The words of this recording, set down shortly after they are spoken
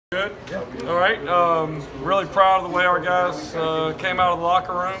Good. All right. Really proud of the way our guys came out of the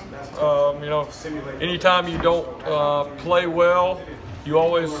locker room. Anytime you don't play well, you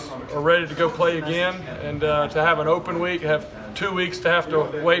always are ready to go play again. And to have an open week, have 2 weeks to have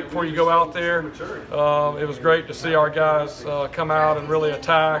to wait before you go out there, it was great to see our guys come out and really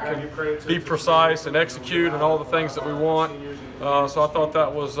attack and be precise and execute and all the things that we want. So I thought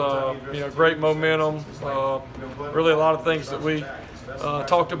that was great momentum. Really a lot of things that we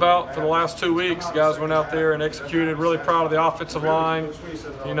talked about for the last 2 weeks. Guys went out there and executed. Really proud of the offensive line.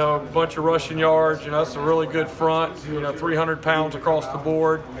 A bunch of rushing yards. That's a really good front. 300 pounds across the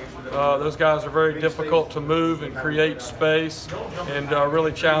board. Those guys are very difficult to move and create space, and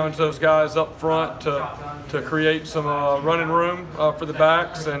really challenge those guys up front to create some running room for the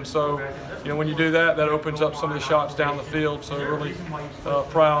backs. And so, when you do that, that opens up some of the shots down the field. So really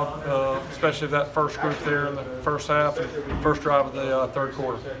proud, especially of that first group there in the first half and first drive of the third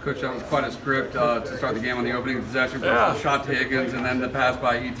quarter. Coach, that was quite a script to start the game on the opening possession. The shot to Higgins and then the pass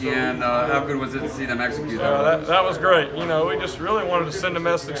by Etienne. How good was it to see them execute that? That was great. We just really wanted to send a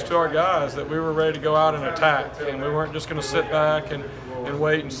message to our guys that we were ready to go out and attack, and we weren't just going to sit back and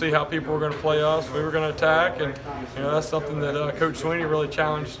wait and see how people were going to play us. We were going to attack, and that's something that Coach Sweeney really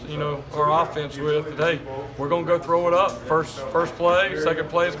challenged our offense with. That, hey, we're going to go throw it up. First play, second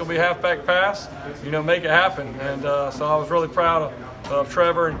play is going to be a halfback pass. Make it happen. And so I was really proud of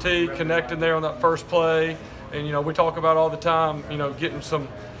Trevor and T connecting there on that first play. And we talk about all the time, getting some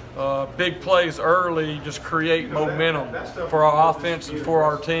big plays early, just create momentum for our offense and for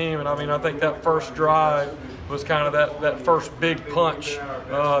our team. And I think that first drive was kind of that first big punch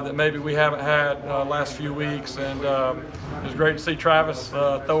that maybe we haven't had last few weeks. And it was great to see Travis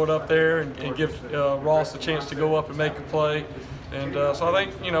throw it up there and give Ross a chance to go up and make a play. And so I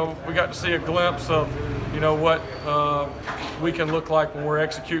think, we got to see a glimpse of, what we can look like when we're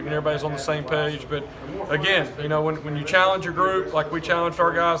executing, everybody's on the same page. But again, when you challenge your group, like we challenged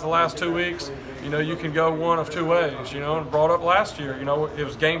our guys the last 2 weeks, you can go one of two ways, and brought up last year, it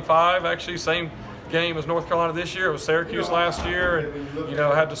was game 5, actually, same game as North Carolina this year. It was Syracuse last year, and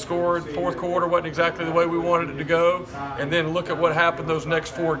had to score in fourth quarter, wasn't exactly the way we wanted it to go. And then look at what happened those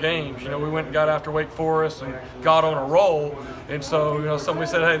next 4 games. We went and got after Wake Forest and got on a roll. And so, somebody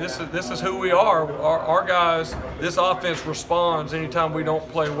said, hey, this is who we are. Our guys, this offense responds anytime we don't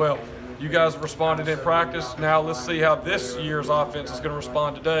play well. You guys responded in practice. Now let's see how this year's offense is going to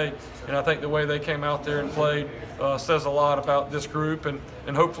respond today. And I think the way they came out there and played says a lot about this group and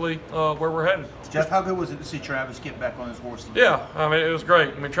hopefully where we're headed. Jeff, how good was it to see Travis get back on his horse? Yeah, it was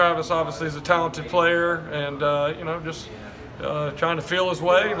great. Travis obviously is a talented player, and just trying to feel his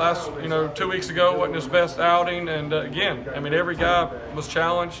way. Last, 2 weeks ago wasn't his best outing, and again, every guy was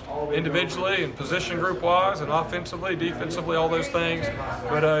challenged individually and position group wise and offensively, defensively, all those things.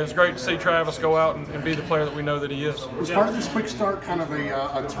 But it was great to see Travis go out and be the player that we know that he is. Was part of this quick start kind of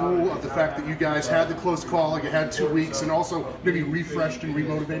a tool of the fact that you guys had the close call, like you had 2 weeks, and also maybe refreshed and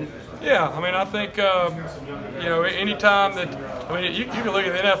remotivated? Yeah, I think anytime that you can look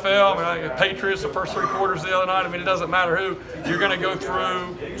at the NFL. Patriots the first 3 quarters the other night. It doesn't matter who. You're going to go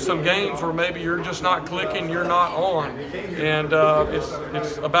through some games where maybe you're just not clicking, you're not on, and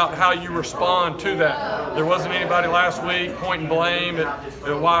it's about how you respond to that. There wasn't anybody last week pointing blame at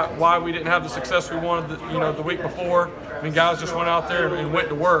why we didn't have the success we wanted the week before. Guys just went out there and went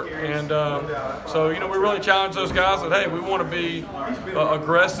to work, and so we really challenge those guys that, hey, we want to be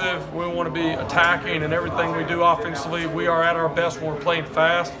aggressive, we want to be attacking, and everything we do offensively, we are at our best when we're playing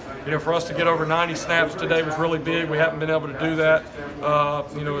fast. For us to get over 90 snaps today was really big. We haven't been able to do that,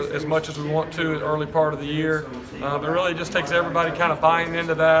 as much as we want to in the early part of the year. But really, it just takes everybody kind of buying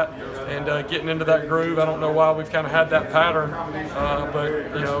into that and getting into that groove. I don't know why we've kind of had that pattern,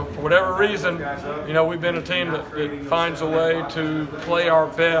 but for whatever reason, we've been a team that finds a way to play our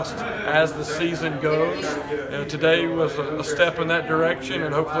best as the season goes. Today was a step in that direction,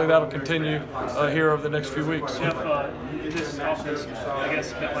 and hopefully that'll continue here over the next few weeks. Jeff, this offense, I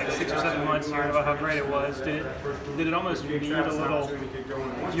guess, spent like 6 or 7 months hearing about how great it was. Did it almost need a little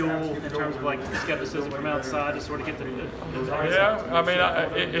fuel in terms of skepticism from outside to sort of get the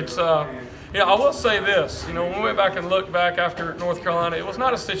Yeah, I will say this. When we went back and looked back after North Carolina, it was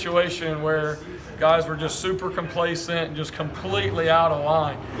not a situation where guys were just super complacent and just completely out of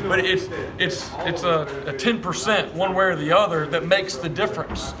line. But it's a 10% one way or the other that makes the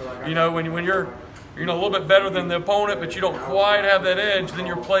difference. When you're a little bit better than the opponent, but you don't quite have that edge, then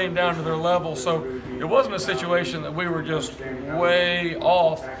you're playing down to their level. So it wasn't a situation that we were just way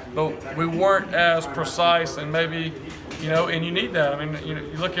off, but we weren't as precise and maybe and you need that. I mean, you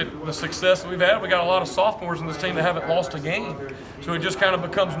look at the success that we've had. We got a lot of sophomores in this team that haven't lost a game, so it just kind of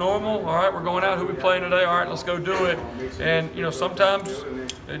becomes normal. All right, we're going out. Who we playing today? All right, let's go do it. And sometimes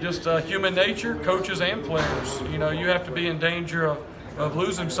it's just human nature, coaches and players. You have to be in danger of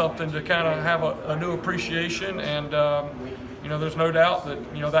losing something to kind of have a new appreciation. And there's no doubt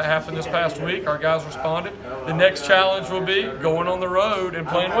that that happened this past week. Our guys responded. The next challenge will be going on the road and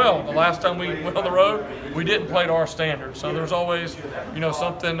playing well. The last time we went on the road, we didn't play to our standards. So there's always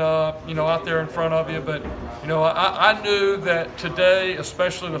something out there in front of you. But I knew that today,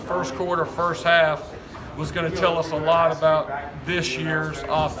 especially the first quarter, first half, was going to tell us a lot about this year's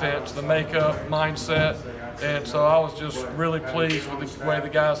offense, the makeup, mindset. And so I was just really pleased with the way the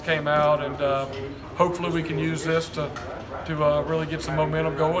guys came out, and hopefully we can use this to really get some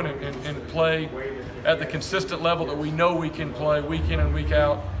momentum going and play at the consistent level that we know we can play week in and week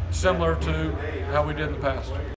out, similar to how we did in the past.